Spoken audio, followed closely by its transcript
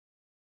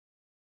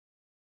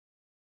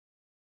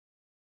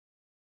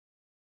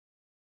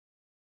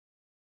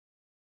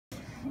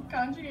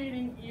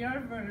Conjugating ER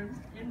verbs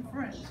in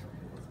French.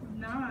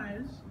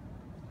 Nage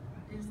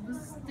is the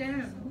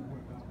stem.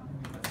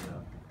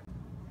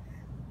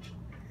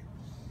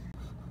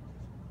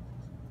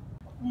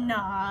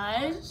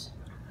 Nage.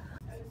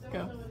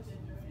 Go.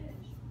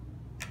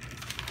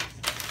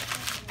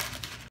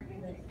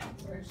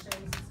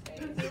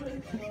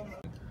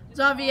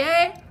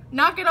 Xavier,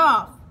 knock it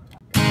off.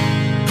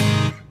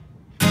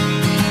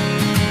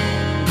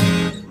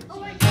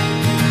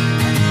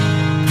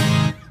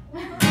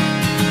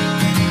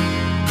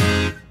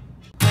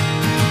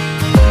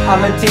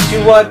 I'ma teach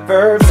you what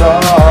verbs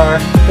are.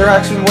 They're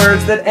action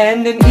words that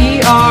end in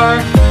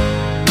ER.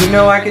 You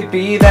know I could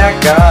be that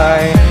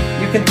guy.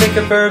 You can think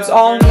of verbs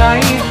all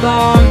night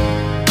long.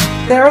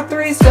 There are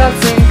 3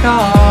 steps in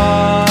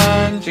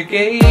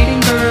conjugating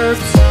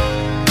verbs.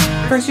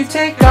 First you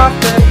take off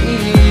the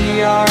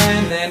ER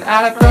and then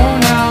add a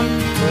pronoun.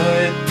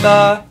 Put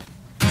the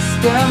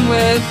stem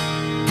with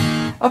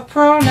a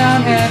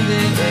pronoun and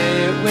then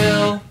it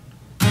will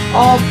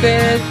all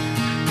fit.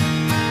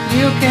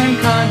 You can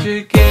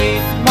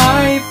conjugate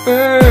my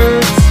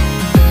verbs,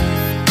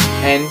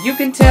 and you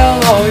can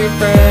tell all your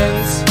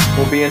friends.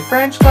 We'll be in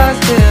French class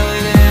till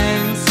it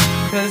ends,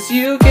 'cause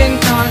you can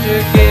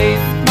conjugate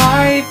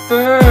my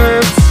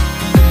verbs.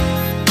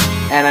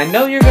 And I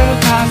know you're gonna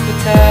pass the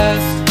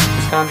test,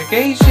 'cause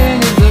conjugation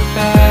is the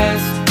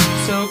best.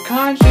 So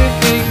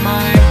conjugate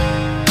my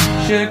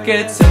j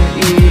gets an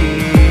E,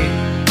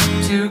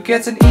 to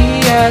gets an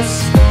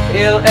ES,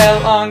 il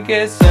on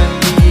gets an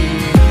E,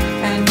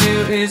 and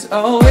do is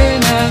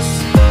O-N-S.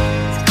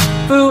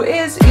 Foo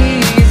is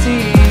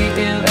easy,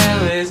 il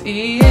is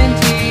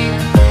E-N-T.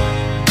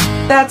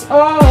 That's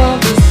all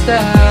the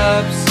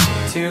steps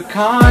to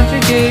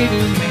conjugate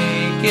to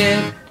make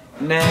it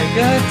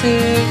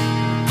negative.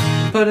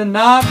 Put a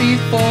na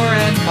before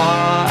and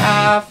pa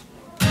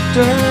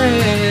after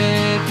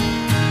it.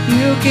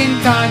 You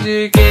can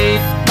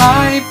conjugate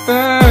my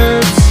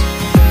verbs,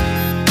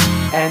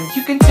 and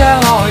you can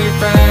tell all your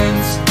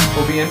friends.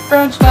 We'll be in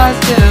French class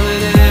till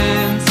it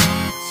ends.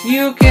 So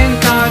you can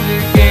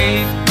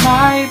conjugate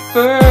my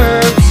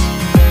verbs,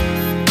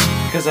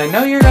 'cause I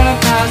know you're gonna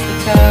pass the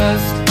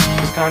test,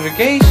 'cause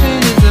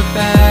conjugation is the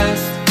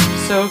best.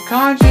 So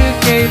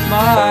conjugate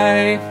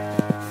my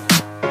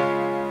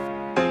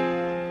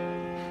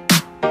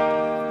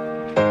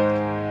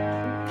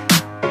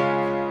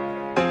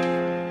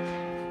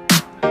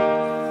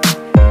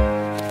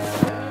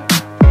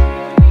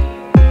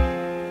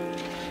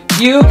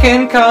You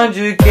can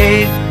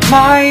conjugate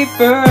my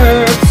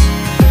verbs,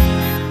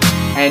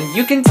 and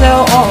you can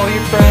tell all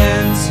your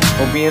friends.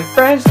 We'll be in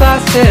French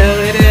class till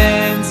it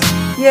ends.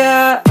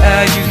 Yeah,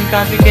 you can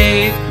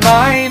conjugate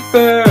my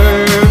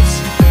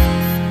verbs,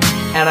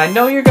 and I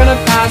know you're gonna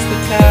pass the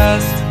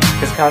test,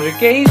 'cause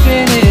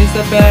conjugation is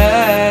the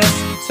best.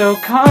 So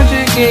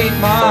conjugate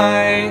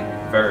my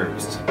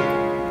verbs.